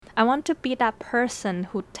I want to be that person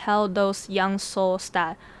who tell those young souls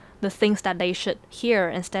that the things that they should hear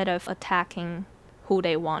instead of attacking who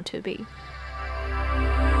they want to be.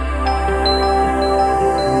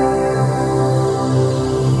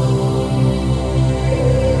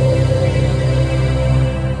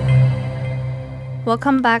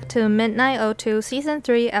 Welcome back to Midnight O2 Season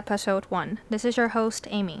 3 Episode 1. This is your host,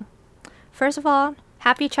 Amy. First of all,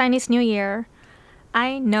 Happy Chinese New Year!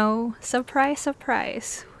 I know, surprise,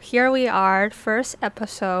 surprise. Here we are, first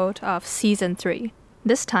episode of Season 3.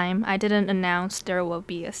 This time, I didn't announce there will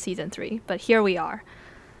be a Season 3, but here we are.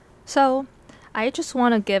 So, I just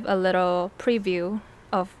want to give a little preview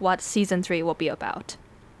of what Season 3 will be about.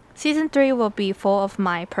 Season 3 will be full of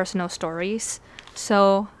my personal stories,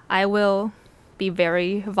 so I will be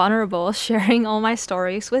very vulnerable sharing all my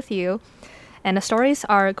stories with you. And the stories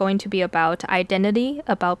are going to be about identity,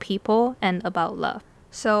 about people, and about love.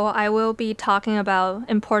 So I will be talking about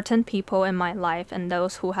important people in my life and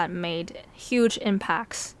those who had made huge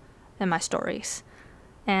impacts in my stories.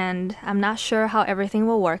 And I'm not sure how everything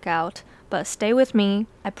will work out, but stay with me.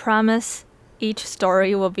 I promise each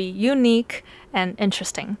story will be unique and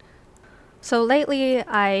interesting. So lately,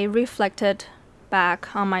 I reflected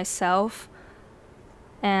back on myself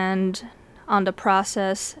and on the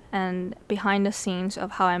process and behind the scenes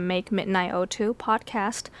of how I make Midnight O2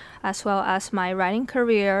 podcast, as well as my writing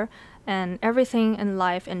career and everything in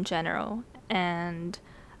life in general. And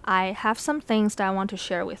I have some things that I want to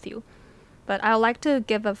share with you. But I would like to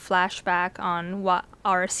give a flashback on what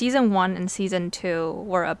our Season 1 and Season 2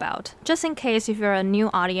 were about. Just in case if you're a new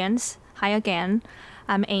audience, hi again.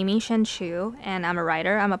 I'm Amy Shen Chu, and I'm a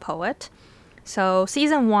writer, I'm a poet. So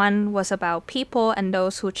Season 1 was about people and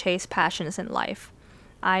those who chase passions in life.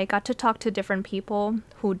 I got to talk to different people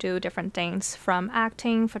who do different things, from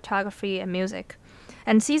acting, photography, and music.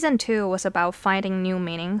 And Season 2 was about finding new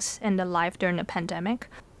meanings in the life during the pandemic.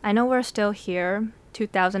 I know we're still here,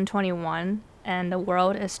 2021, and the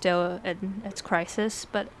world is still in its crisis,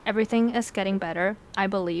 but everything is getting better, I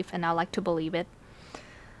believe, and I like to believe it.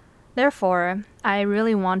 Therefore, I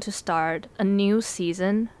really want to start a new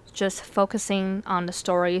season just focusing on the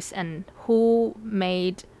stories and who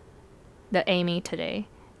made the Amy today.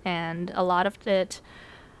 And a lot of it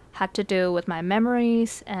had to do with my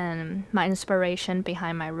memories and my inspiration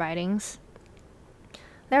behind my writings.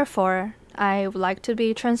 Therefore, I would like to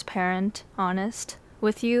be transparent, honest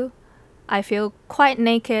with you. I feel quite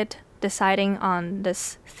naked deciding on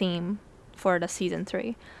this theme for the Season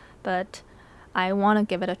 3, but I want to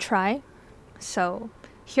give it a try. So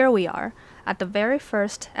here we are at the very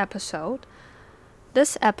first episode.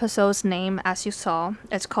 This episode's name, as you saw,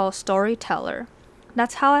 is called Storyteller.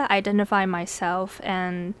 That's how I identify myself,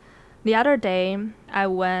 and the other day I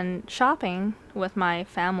went shopping with my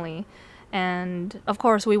family, and of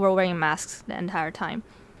course we were wearing masks the entire time.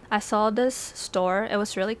 I saw this store, it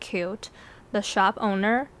was really cute. The shop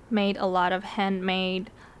owner made a lot of handmade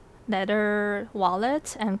leather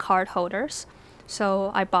wallets and card holders.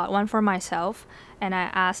 So I bought one for myself, and I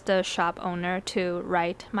asked the shop owner to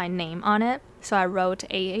write my name on it. So I wrote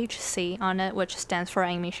AHC on it, which stands for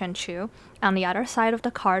Amy Shen Chu. On the other side of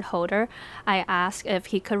the card holder, I asked if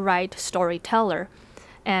he could write Storyteller.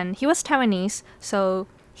 And he was Taiwanese, so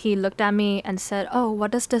he looked at me and said, "Oh,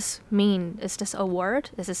 what does this mean? Is this a word?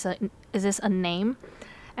 Is this a name?"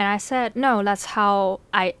 And I said, "No, that's how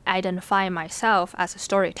I identify myself as a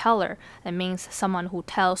storyteller. It means someone who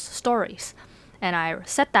tells stories." And I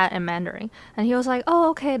said that in Mandarin. And he was like, "Oh,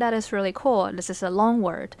 okay, that is really cool. This is a long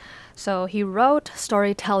word." So he wrote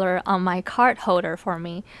Storyteller on my card holder for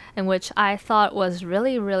me, in which I thought was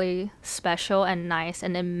really, really special and nice,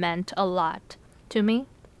 and it meant a lot to me.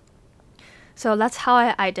 So that's how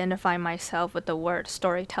I identify myself with the word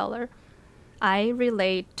storyteller. I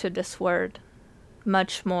relate to this word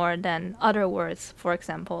much more than other words, for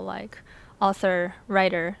example, like author,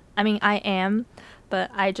 writer. I mean, I am, but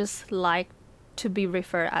I just like to be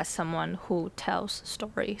referred as someone who tells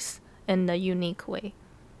stories in a unique way.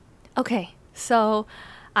 Okay, so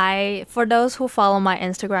for those who follow my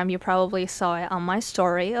Instagram, you probably saw it on my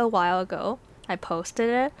story a while ago. I posted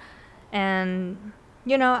it, and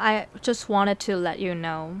I just wanted to let you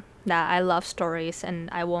know that I love stories and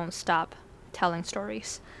I won't stop telling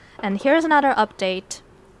stories. And here's another update.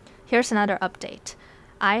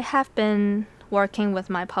 I have been working with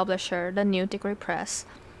my publisher, the New Degree Press.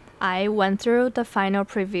 I went through the final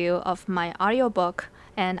preview of my audiobook,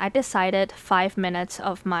 and I decided 5 minutes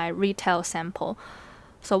of my retail sample.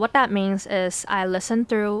 So what that means is I listened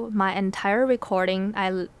through my entire recording.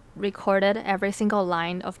 I recorded every single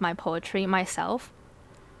line of my poetry myself,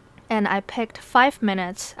 and I picked 5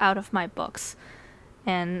 minutes out of my books.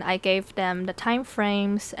 and I gave them the time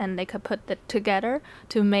frames and they could put it together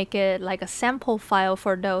to make it like a sample file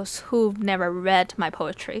for those who've never read my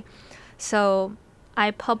poetry. So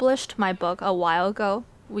I published my book a while ago.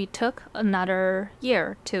 We took another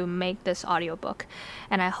year to make this audiobook,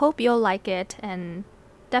 and I hope you'll like it, and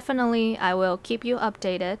definitely I will keep you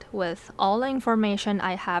updated with all the information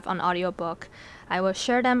I have on audiobook. I will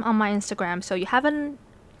share them on my Instagram, so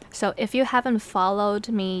if you haven't followed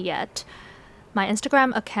me yet, my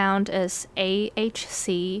Instagram account is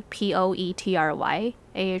AHCPOETRY,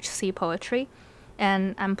 AHC Poetry,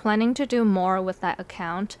 and I'm planning to do more with that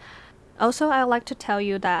account. Also, I'd like to tell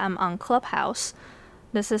you that I'm on Clubhouse.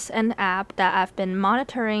 This is an app that I've been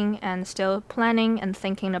monitoring and still planning and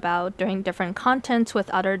thinking about doing different contents with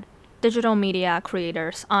other digital media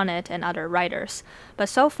creators on it and other writers. But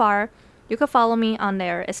so far, you could follow me on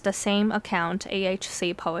there. It's the same account,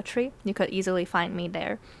 AHC Poetry. You could easily find me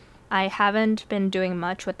there. I haven't been doing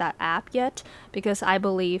much with that app yet because I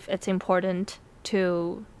believe it's important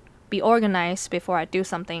to be organized before I do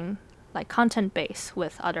something like content-based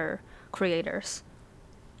with other creators.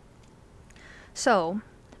 So,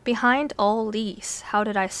 behind all these, how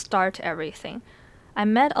did I start everything? I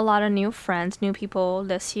met a lot of new friends, new people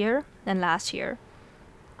this year and last year.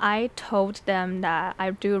 I told them that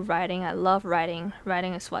I do writing, I love writing.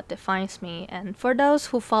 Writing is what defines me. And for those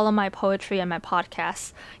who follow my poetry and my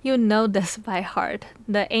podcasts, you know this by heart.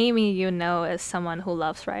 The Amy you know is someone who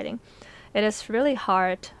loves writing. It is really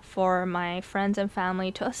hard for my friends and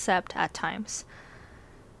family to accept at times.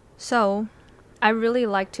 So, I really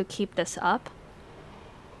like to keep this up.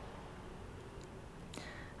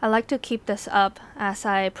 I like to keep this up as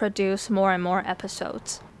I produce more and more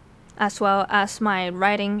episodes, as well as my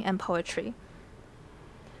writing and poetry.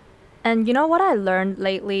 And you know what I learned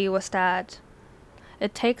lately was that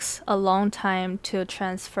it takes a long time to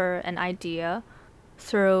transfer an idea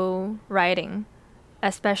through writing,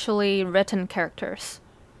 especially written characters.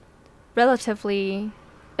 Relatively,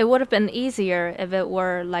 it would have been easier if it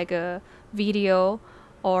were like a video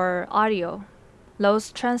or audio.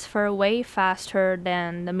 Those transfer way faster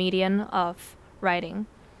than the medium of writing.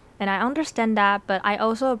 And I understand that, but I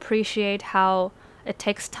also appreciate how it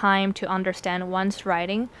takes time to understand one's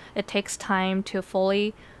writing. It takes time to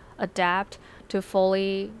fully adapt, to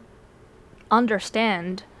fully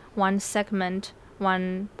understand one segment,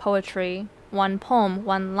 one poetry, one poem,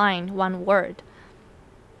 one line, one word.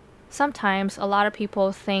 Sometimes a lot of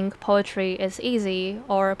people think poetry is easy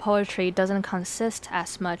or poetry doesn't consist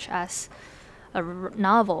as much as a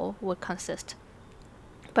novel would consist.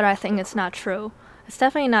 But I think it's not true. It's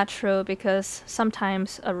definitely not true because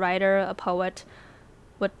sometimes a writer, a poet,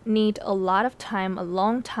 would need a lot of time, a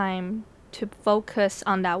long time, to focus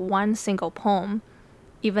on that one single poem,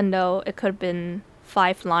 even though it could have been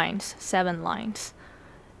 5 lines, 7 lines.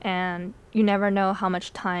 And you never know how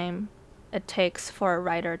much time it takes for a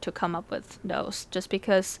writer to come up with those. Just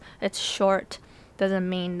because it's short doesn't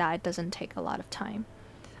mean that it doesn't take a lot of time.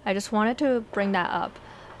 I just wanted to bring that up,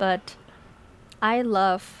 but I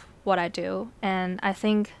love what I do, and I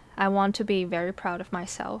think I want to be very proud of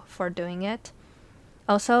myself for doing it.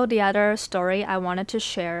 Also, the other story I wanted to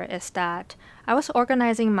share is that I was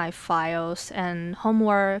organizing my files and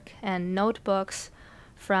homework and notebooks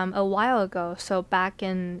from a while ago, so back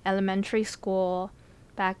in elementary school,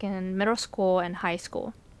 back in middle school and high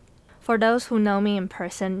school. For those who know me in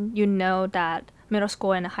person, you know that middle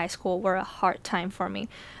school and high school were a hard time for me.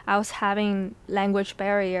 I was having language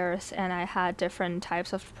barriers and I had different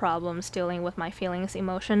types of problems dealing with my feelings,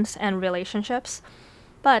 emotions, and relationships.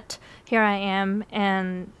 But here I am,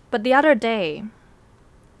 but the other day,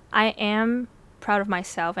 I am proud of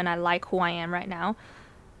myself and I like who I am right now.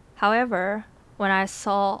 However, when I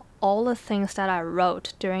saw all the things that I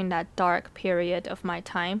wrote during that dark period of my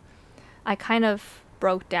time, I kind of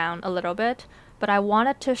broke down a little bit. But I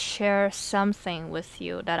wanted to share something with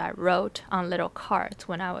you that I wrote on little cards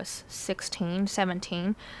when I was 16,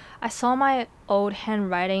 17. I saw my old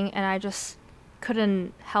handwriting and I just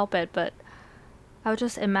couldn't help it, but I was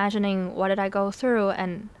just imagining what did I go through,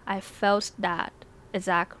 and I felt that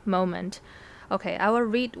exact moment. Okay, I will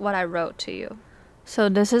read what I wrote to you. So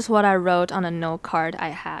this is what I wrote on a note card I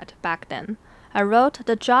had back then. I wrote,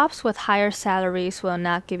 "The jobs with higher salaries will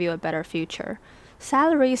not give you a better future.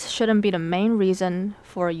 Salaries shouldn't be the main reason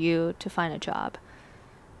for you to find a job.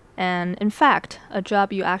 And in fact, a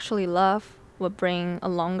job you actually love will bring a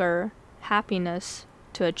longer happiness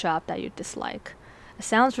to a job that you dislike." It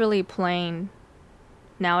sounds really plain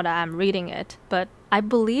now that I'm reading it, but I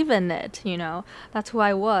believe in it, you know. That's who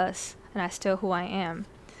I was, and I still who I am.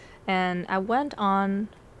 And I went on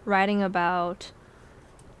writing about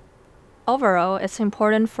overall, it's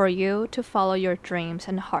important for you to follow your dreams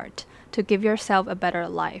and heart to give yourself a better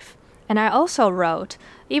life. And I also wrote,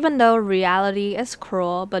 even though reality is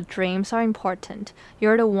cruel, but dreams are important,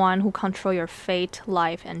 you're the one who control your fate,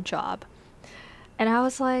 life, and job. And I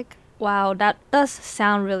was like, wow, that does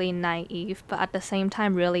sound really naive, but at the same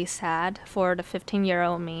time really sad for the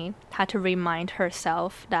 15-year-old me had to remind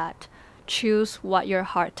herself that choose what your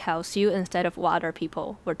heart tells you instead of what other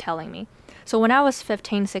people were telling me. So when I was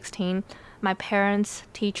 15, 16, my parents,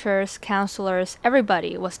 teachers, counselors,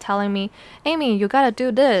 everybody was telling me, Amy, you gotta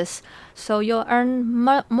do this so you'll earn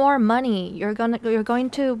more money. You're going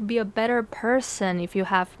to be a better person if you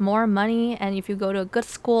have more money and if you go to a good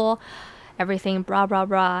school, everything blah blah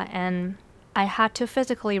blah. And I had to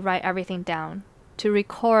physically write everything down to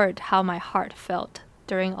record how my heart felt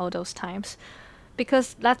during all those times.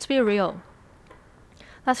 Because let's be real.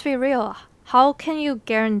 Let's be real. How can you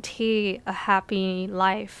guarantee a happy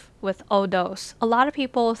life with all those? A lot of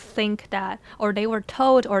people think that, or they were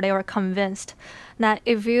told, or they were convinced that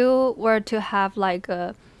if you were to have like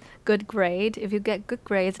a good grade, if you get good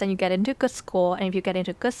grades, then you get into good school. And if you get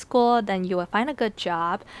into good school, then you will find a good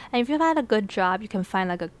job. And if you find a good job, you can find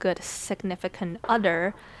like a good significant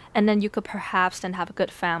other. And then you could perhaps then have a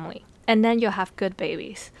good family. And then you'll have good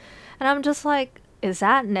babies. And I'm just like, is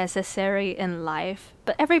that necessary in life?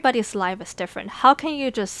 But everybody's life is different. How can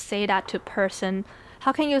you just say that to person?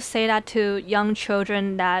 How can you say that to young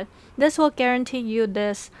children that this will guarantee you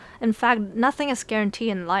this? In fact, nothing is guaranteed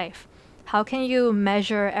in life. How can you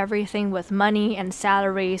measure everything with money and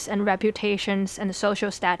salaries and reputations and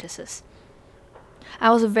social statuses?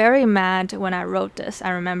 I was very mad when I wrote this,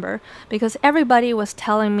 I remember, because everybody was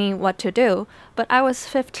telling me what to do, but I was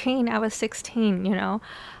 15, I was 16, you know.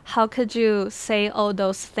 How could you say all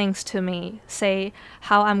those things to me, say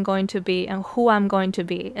how I'm going to be and who I'm going to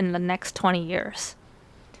be in the next 20 years?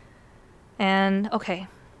 And okay,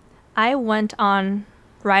 I went on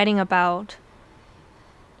writing about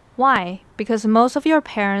why? Because most of your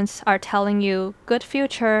parents are telling you good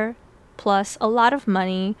future plus a lot of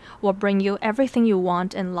money will bring you everything you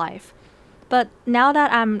want in life. But now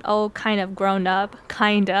that I'm all kind of grown up,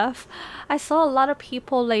 I saw a lot of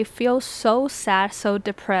people, they feel so sad, so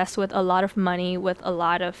depressed with a lot of money, with a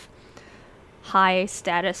lot of high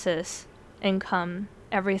statuses, income,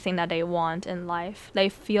 everything that they want in life. They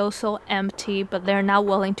feel so empty, but they're not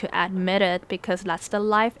willing to admit it because that's the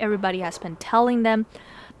life everybody has been telling them.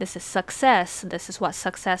 This is success. This is what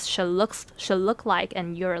success should look like,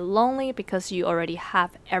 and you're lonely because you already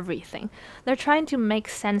have everything. They're trying to make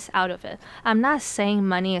sense out of it. I'm not saying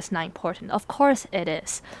money is not important. Of course it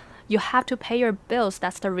is. You have to pay your bills.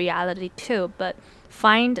 That's the reality too. But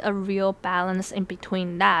find a real balance in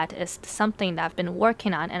between that is something that I've been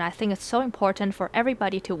working on, and I think it's so important for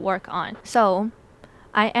everybody to work on. So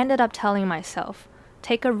I ended up telling myself,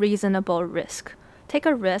 take a reasonable risk. Take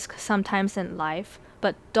a risk sometimes in life,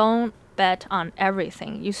 but don't bet on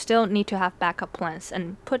everything. You still need to have backup plans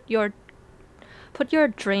and put your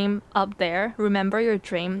dream up there. Remember your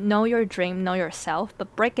dream, know yourself,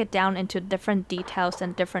 but break it down into different details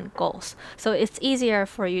and different goals. So it's easier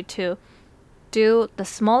for you to do the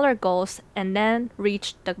smaller goals and then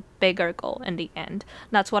reach the bigger goal in the end.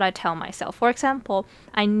 That's what I tell myself. For example,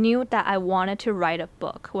 I knew that I wanted to write a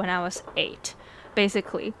book when I was 8.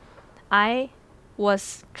 Basically, I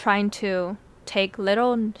was trying to take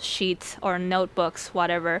little sheets or notebooks,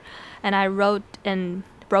 whatever, and I wrote in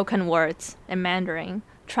broken words in Mandarin,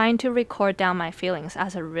 trying to record down my feelings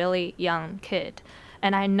as a really young kid.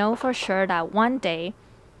 And I know for sure that one day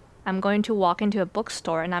I'm going to walk into a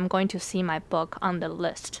bookstore and I'm going to see my book on the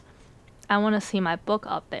list. I want to see my book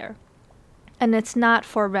up there. And it's not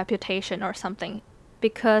for reputation or something,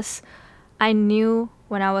 because I knew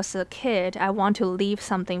when I was a kid, I want to leave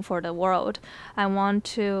something for the world. I want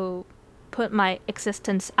to put my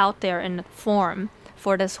existence out there in a form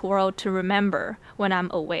for this world to remember when I'm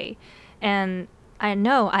away. And I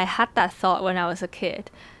know I had that thought when I was a kid.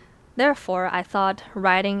 Therefore, I thought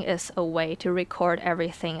writing is a way to record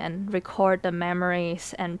everything and record the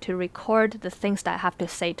memories and to record the things that I have to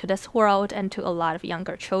say to this world and to a lot of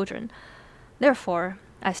younger children. Therefore,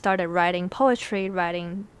 I started writing poetry,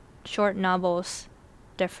 writing short novels,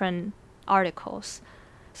 different articles.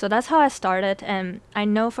 So that's how I started, and I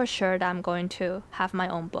know for sure that I'm going to have my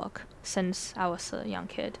own book since I was a young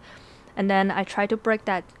kid. And then I try to break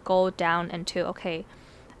that goal down into, okay,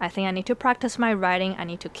 I think I need to practice my writing, I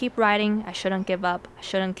need to keep writing, I shouldn't give up, I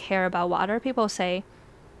shouldn't care about what other people say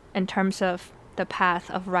in terms of the path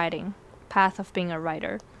of writing, path of being a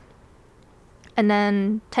writer. And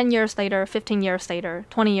then 10 years later, 15 years later,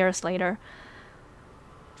 20 years later,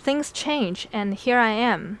 things change, and here I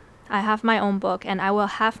am. I have my own book, and I will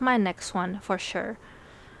have my next one for sure.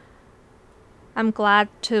 I'm glad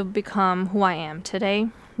to become who I am today.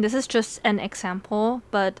 This is just an example,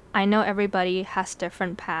 but I know everybody has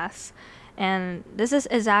different paths. And this is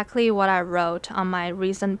exactly what I wrote on my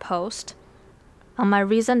recent post. On my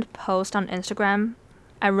recent post on Instagram,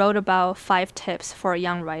 I wrote about 5 tips for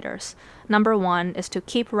young writers. Number 1 is to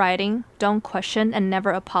keep writing, don't question, and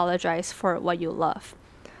never apologize for what you love.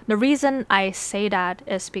 The reason I say that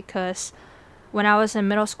is because when I was in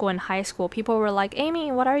middle school and high school, people were like, Amy,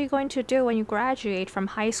 what are you going to do when you graduate from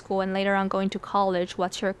high school and later on going to college?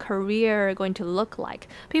 What's your career going to look like?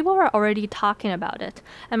 People were already talking about it.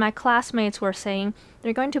 And my classmates were saying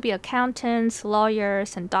they're going to be accountants,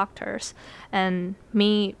 lawyers, and doctors. And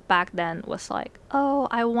me back then was like, oh,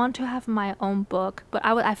 I want to have my own book. But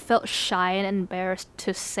I felt shy and embarrassed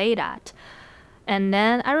to say that. And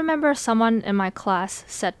then I remember someone in my class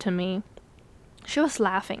said to me, she was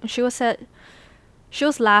laughing. She was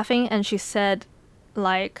laughing and she said,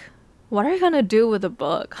 like, what are you going to do with the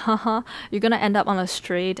book? Haha, you're going to end up on the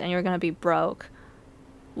street and you're going to be broke.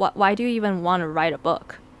 Why do you even want to write a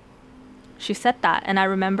book? She said that, and I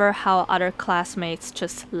remember how other classmates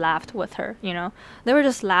just laughed with her, you know? They were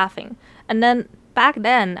just laughing. And then back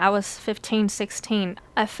then, I was 15, 16.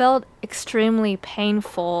 I felt extremely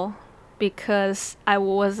painful because I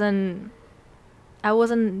wasn't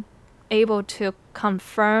able to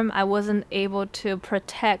confirm, I wasn't able to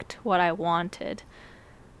protect what I wanted.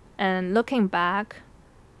 And looking back,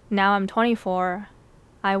 now I'm 24,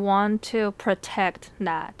 I want to protect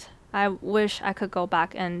that. I wish I could go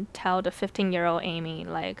back and tell the 15-year-old Amy,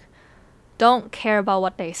 like, don't care about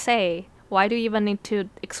what they say. Why do you even need to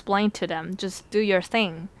explain to them? Just do your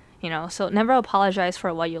thing, you know? So never apologize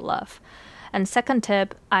for what you love. And second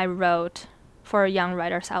tip I wrote for young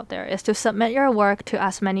writers out there is to submit your work to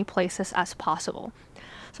as many places as possible.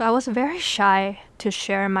 So I was very shy to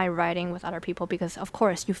share my writing with other people because, of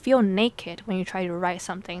course, you feel naked when you try to write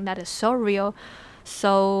something that is so real,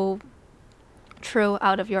 so true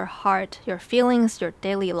out of your heart, your feelings, your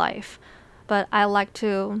daily life. But I like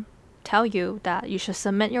to tell you that you should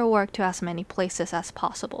submit your work to as many places as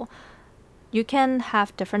possible. You can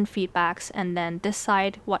have different feedbacks and then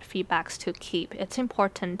decide what feedbacks to keep. It's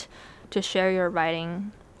important to share your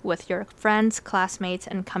writing with your friends, classmates,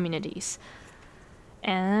 and communities.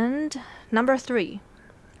 And number 3,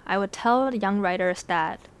 I would tell young writers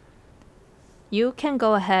that you can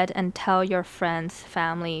go ahead and tell your friends,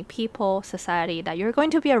 family, people, society that you're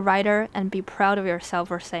going to be a writer and be proud of yourself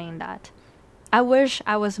for saying that. I wish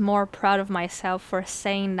I was more proud of myself for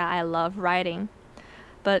saying that I love writing.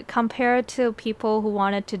 But compared to people who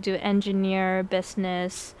wanted to do engineer,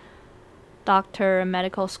 business, doctor,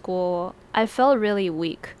 medical school, I felt really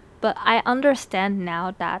weak. But I understand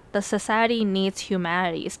now that the society needs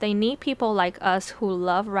humanities. They need people like us who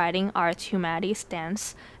love writing, arts, humanities,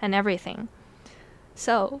 dance, and everything.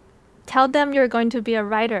 So, tell them you're going to be a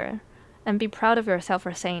writer and be proud of yourself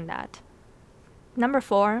for saying that. Number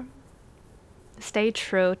 4, stay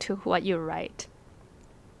true to what you write.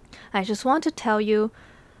 I just want to tell you,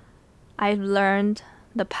 I've learned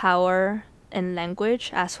the power in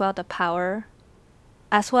language as well as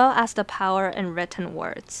the power in written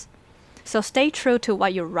words. So stay true to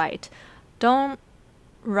what you write. Don't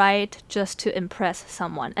write just to impress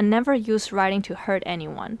someone, and never use writing to hurt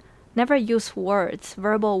anyone. Never use words,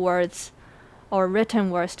 verbal words, or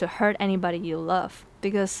written words to hurt anybody you love,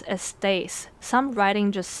 because it stays. Some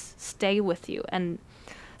writing just stay with you, and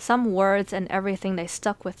some words and everything, they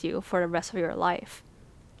stuck with you for the rest of your life.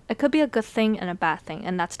 It could be a good thing and a bad thing,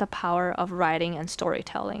 and that's the power of writing and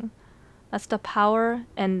storytelling. That's the power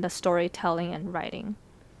in the storytelling and writing.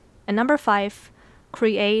 And number 5,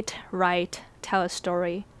 create, write, tell a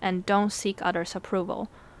story, and don't seek others' approval.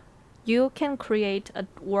 You can create a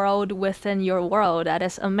world within your world that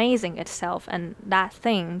is amazing itself, and that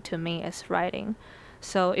thing to me is writing.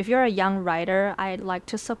 So if you're a young writer, I'd like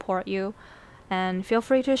to support you, and feel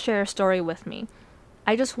free to share a story with me.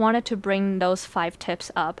 I just wanted to bring those 5 tips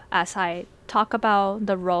up as I talk about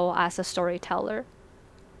the role as a storyteller.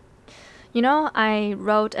 You know, I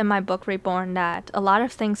wrote in my book Reborn that a lot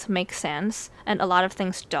of things make sense and a lot of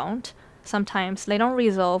things don't. Sometimes they don't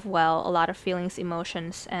resolve well a lot of feelings,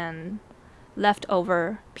 emotions, and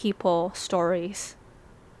leftover people, stories.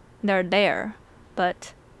 They're there,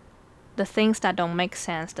 but the things that don't make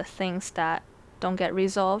sense, the things that don't get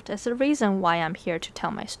resolved is the reason why I'm here to tell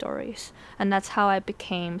my stories. And that's how I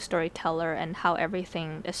became storyteller and how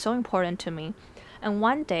everything is so important to me. And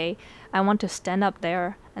one day, I want to stand up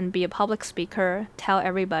there and be a public speaker, tell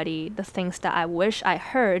everybody the things that I wish I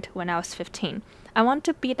heard when I was 15. I want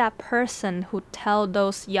to be that person who tell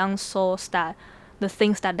those young souls that the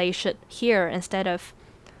things that they should hear instead of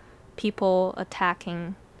people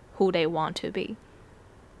attacking who they want to be.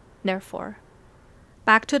 Therefore,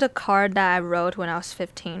 back to the card that I wrote when I was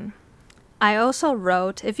 15. I also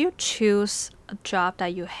wrote, if you choose a job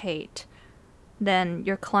that you hate, then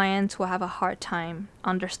your clients will have a hard time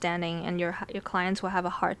understanding, and your clients will have a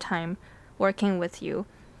hard time working with you.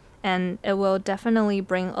 And it will definitely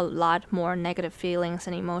bring a lot more negative feelings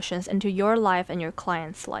and emotions into your life and your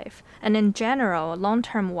client's life. And in general,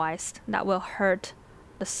 long-term wise, that will hurt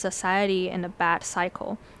the society in a bad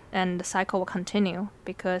cycle. And the cycle will continue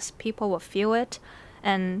because people will feel it.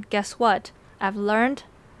 And guess what? I've learned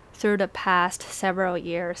through the past several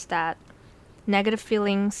years that negative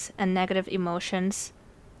feelings and negative emotions,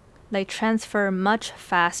 they transfer much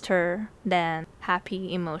faster than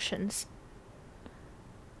happy emotions.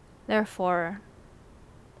 Therefore,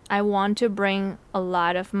 I want to bring a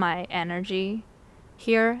lot of my energy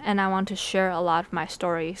here, and I want to share a lot of my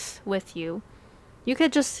stories with you. You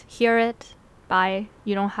could just hear it by,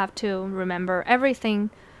 you don't have to remember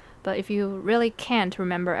everything, but if you really can't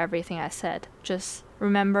remember everything I said, just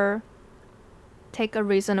remember, take a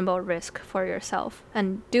reasonable risk for yourself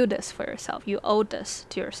and do this for yourself. You owe this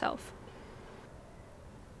to yourself.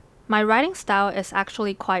 My writing style is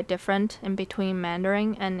actually quite different in between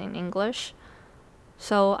Mandarin and in English.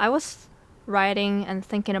 So I was writing and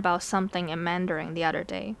thinking about something in Mandarin the other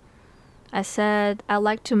day. I said I'd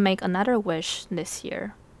like to make another wish this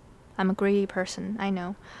year. I'm a greedy person, I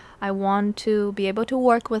know. I want to be able to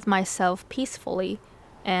work with myself peacefully.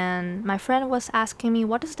 And my friend was asking me,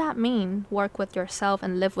 what does that mean? Work with yourself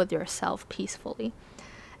and live with yourself peacefully.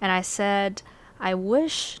 And I said, I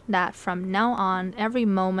wish that from now on, every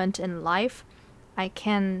moment in life, I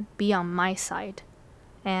can be on my side.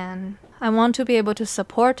 And I want to be able to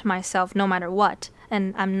support myself no matter what.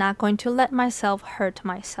 And I'm not going to let myself hurt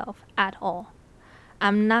myself at all.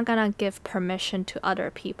 I'm not gonna give permission to other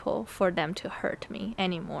people for them to hurt me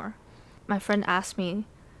anymore. My friend asked me,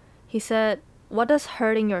 he said, what does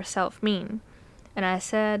hurting yourself mean? And I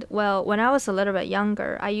said, well, when I was a little bit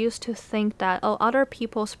younger, I used to think that, other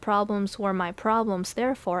people's problems were my problems,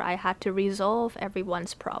 therefore I had to resolve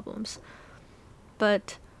everyone's problems.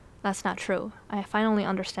 But that's not true. I finally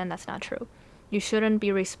understand that's not true. You shouldn't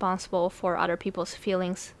be responsible for other people's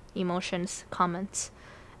feelings, emotions, comments,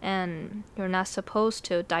 and you're not supposed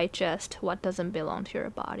to digest what doesn't belong to your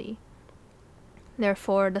body.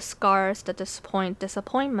 Therefore, the scars, the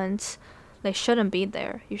disappointments, they shouldn't be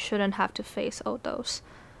there. You shouldn't have to face all those.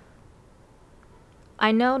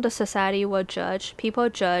 I know the society will judge, people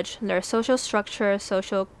judge, there are social structures,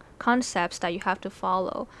 social concepts that you have to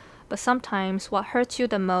follow. But sometimes what hurts you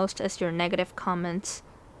the most is your negative comments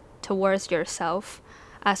towards yourself,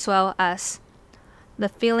 as well as the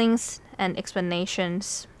feelings and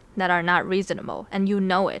explanations that are not reasonable, and you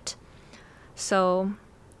know it. So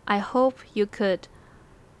I hope you could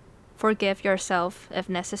forgive yourself if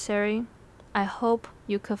necessary. I hope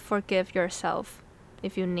you could forgive yourself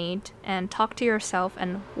if you need, and talk to yourself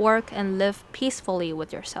and work and live peacefully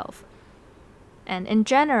with yourself. And in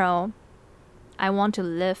general, I want to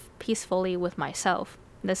live peacefully with myself.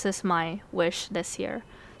 This is my wish this year.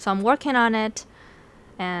 So I'm working on it,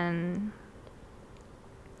 and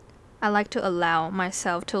I like to allow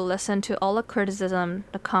myself to listen to all the criticism,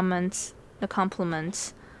 the comments, the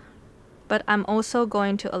compliments, but I'm also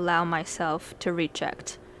going to allow myself to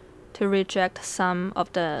reject some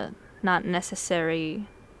of the not necessary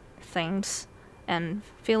things and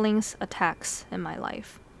feelings, attacks in my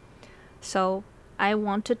life. So I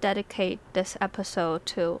want to dedicate this episode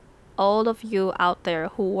to all of you out there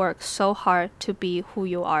who work so hard to be who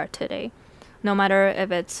you are today. No matter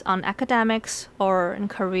if it's on academics or in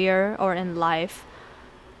career or in life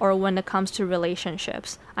or when it comes to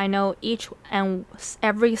relationships. I know each and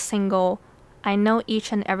every single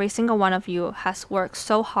one of you has worked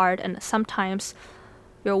so hard, and sometimes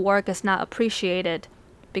your work is not appreciated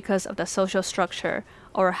because of the social structure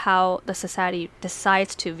or how the society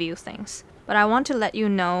decides to view things. But I want to let you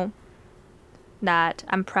know that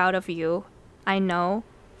I'm proud of you. I know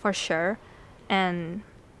for sure. And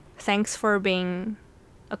thanks for being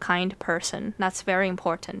a kind person. That's very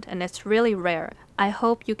important, and it's really rare. I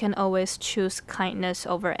hope you can always choose kindness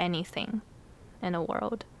over anything in the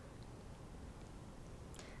world.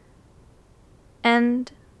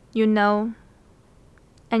 And you know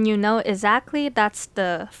exactly that's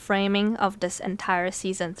the framing of this entire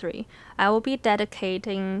season 3. I will be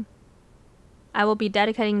dedicating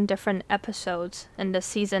different episodes in this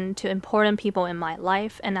season to important people in my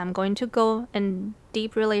life, and I'm going to go in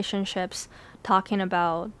deep relationships talking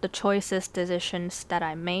about the choices, decisions that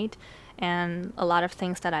I made, and a lot of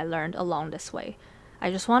things that I learned along this way.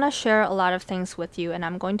 I just want to share a lot of things with you, and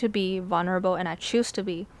I'm going to be vulnerable, and I choose to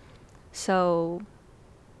be. So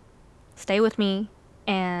stay with me,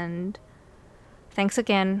 and thanks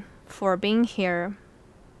again for being here.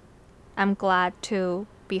 I'm glad to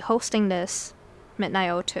be hosting this Midnight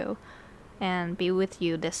O2 and be with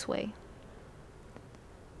you this way.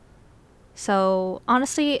 So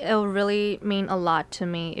honestly, it'll really mean a lot to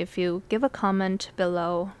me if you give a comment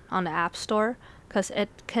below on the App Store, because it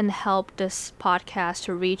can help this podcast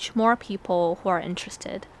to reach more people who are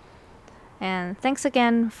interested. And thanks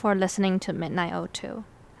again for listening to Midnight O2.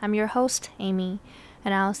 I'm your host, Amy,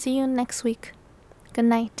 and I'll see you next week. Good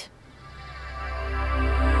night.